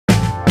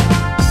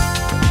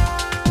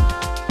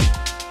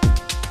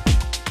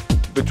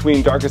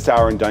between Darkest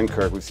Hour and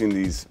Dunkirk, we've seen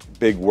these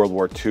big World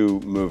War II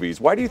movies.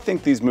 Why do you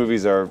think these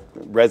movies are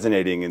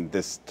resonating in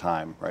this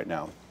time right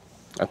now?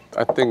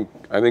 I think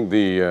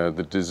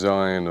the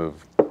design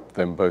of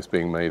them both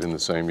being made in the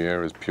same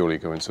year is purely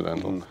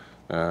coincidental.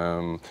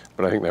 But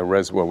I think they're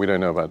well, we don't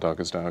know about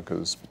Darkest Hour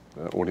because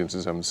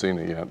audiences haven't seen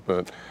it yet,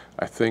 but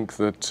I think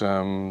that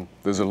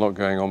there's a lot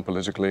going on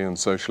politically and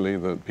socially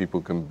that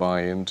people can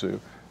buy into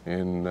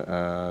in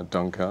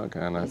Dunkirk,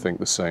 and I think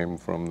the same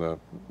from the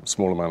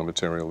small amount of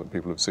material that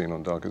people have seen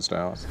on Darkest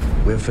Hour.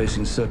 We're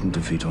facing certain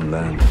defeat on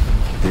land,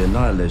 the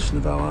annihilation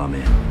of our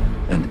army,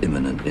 and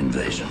imminent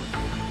invasion.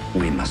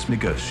 We must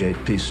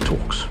negotiate peace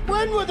talks.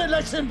 When will the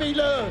lesson be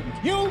learned?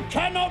 You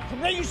cannot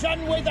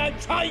reason with a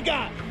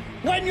tiger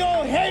when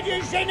your head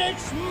is in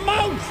its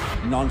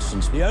mouth!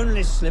 Nonsense. The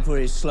only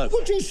slippery slope.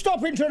 Would you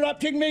stop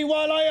interrupting me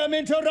while I am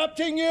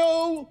interrupting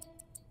you?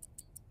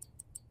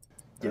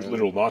 There's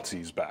little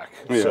Nazis back.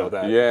 Yeah, So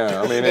that,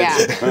 yeah. I mean,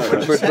 there's Yeah,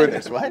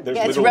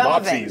 little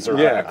Nazis are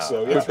back.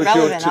 So It's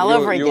relevant all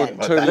over again.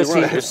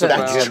 Totally right.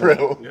 That's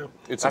true.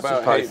 It's That's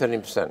about probably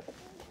 13%.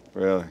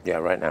 Really? Yeah,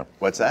 right now.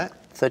 What's that?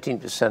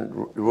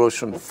 13% rose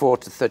from 4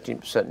 to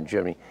 13% in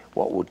Germany.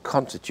 What would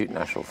constitute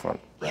National Front?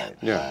 Yeah.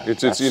 Yeah,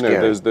 it's That's you know,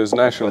 scary. there's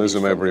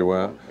nationalism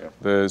everywhere.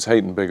 There's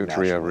hate and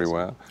bigotry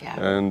everywhere, Yeah.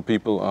 and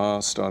people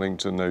are starting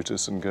to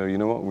notice and go, you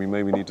know what, we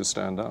maybe need to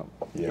stand up.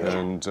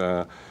 And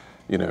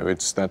you know,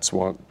 that's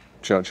what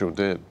Churchill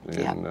did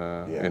in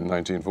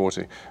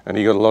 1940, and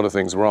he got a lot of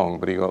things wrong,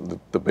 but he got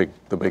the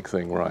big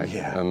thing right,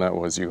 and that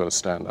was you got to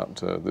stand up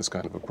to this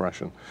kind of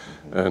oppression,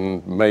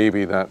 and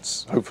maybe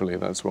hopefully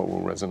that's what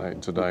will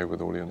resonate today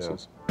with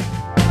audiences.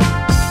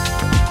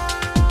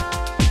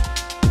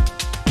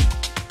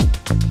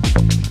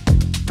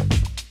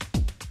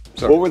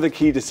 What were the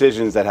key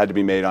decisions that had to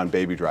be made on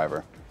Baby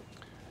Driver?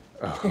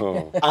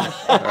 Well,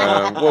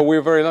 we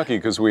were very lucky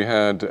because we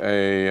had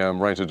a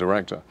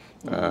writer-director,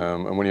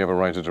 and when you have a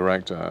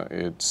writer-director,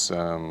 it's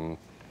Edgar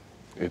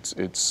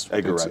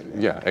Wright.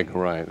 Yeah, Edgar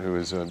Wright, who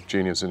is a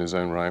genius in his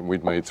own right.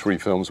 We'd made 3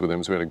 films with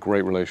him, so we had a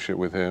great relationship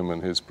with him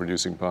and his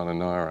producing partner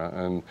Naira,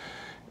 and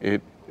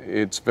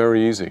it's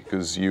very easy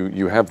because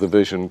you have the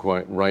vision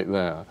quite right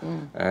there,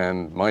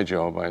 and my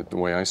job, the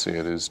way I see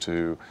it, is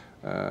to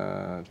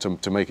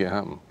make it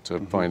happen, to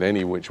find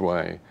any which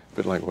way. A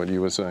bit like what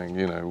you were saying,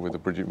 you know, with the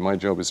producer. My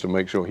job is to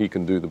make sure he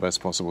can do the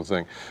best possible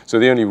thing. So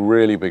the only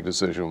really big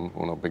decision,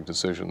 well, not big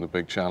decision, the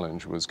big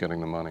challenge was getting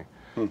the money.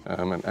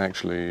 And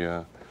actually,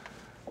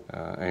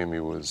 Amy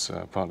was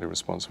partly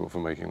responsible for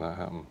making that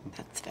happen.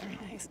 That's very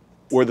nice.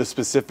 Were the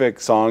specific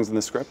songs in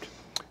the script?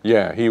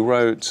 Yeah, he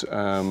wrote,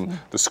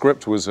 the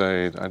script was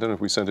I don't know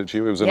if we sent it to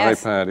you, it was an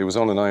iPad, it was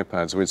on an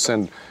iPad, so we'd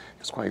send,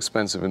 it was quite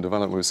expensive in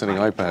development, we were sending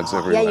iPads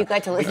everywhere. Yeah, you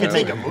got to listen. We could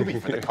make a movie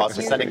for the cost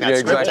of sending that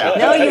script out.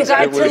 No, you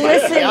got to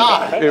listen.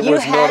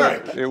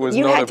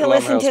 You had to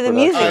listen to the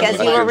music as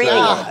you were reading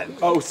it.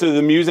 Oh, so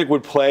the music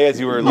would play as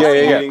you were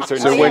reading certain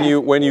So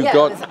scenes? when you Yeah,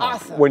 got it was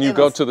awesome. when you It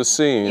got was- to the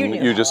scene,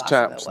 knew you how just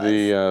awesome tapped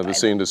it was. the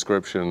scene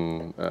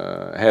description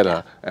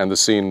header, and the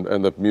scene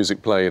and the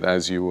music played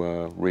as you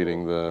were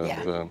reading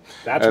the.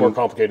 That's more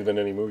complicated than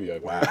any movie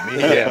I've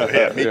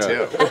made. Me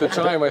too. At the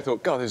time, I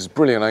thought, God, this is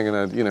brilliant.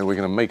 We're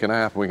gonna make an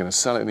app. We're gonna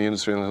sell it in the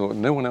industry. And I thought,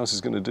 no one else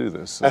is going to do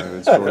this. So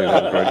it's probably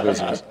not a great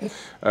business.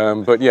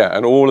 But yeah,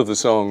 and all of the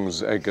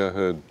songs Edgar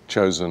had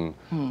chosen,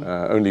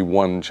 only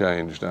one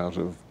changed out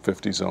of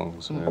 50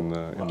 songs in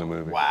the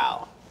movie.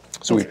 Wow.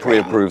 So we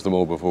pre-approved them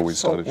all before we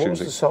started What was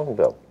shooting. the song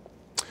bill?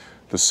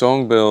 The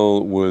song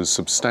bill was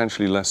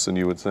substantially less than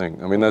you would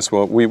think. I mean, that's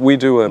what we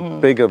do a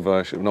bigger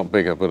version, not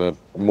bigger, but a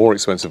more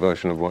expensive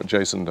version of what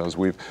Jason does.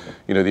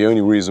 The only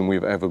reason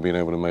we've ever been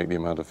able to make the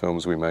amount of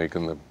films we make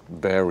and the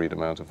varied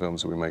amount of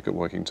films that we make at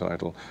Working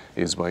Title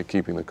is by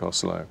keeping the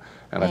costs low.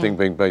 And I think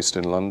being based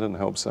in London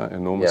helps that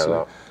enormously.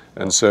 Yeah,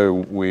 and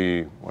so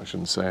I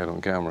shouldn't say it on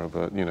camera,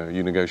 but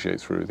you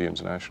negotiate through the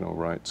international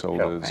rights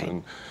holders.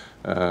 Right.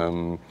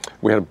 And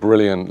we had a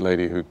brilliant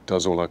lady who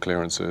does all our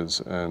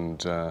clearances,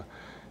 and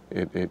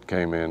it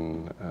came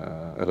in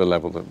at a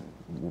level that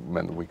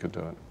meant that we could do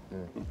it.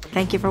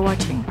 Thank you for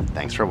watching.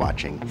 Thanks for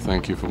watching.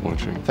 Thank you for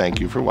watching. Thank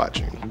you for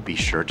watching. Be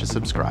sure to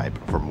subscribe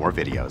for more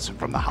videos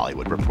from The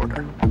Hollywood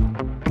Reporter.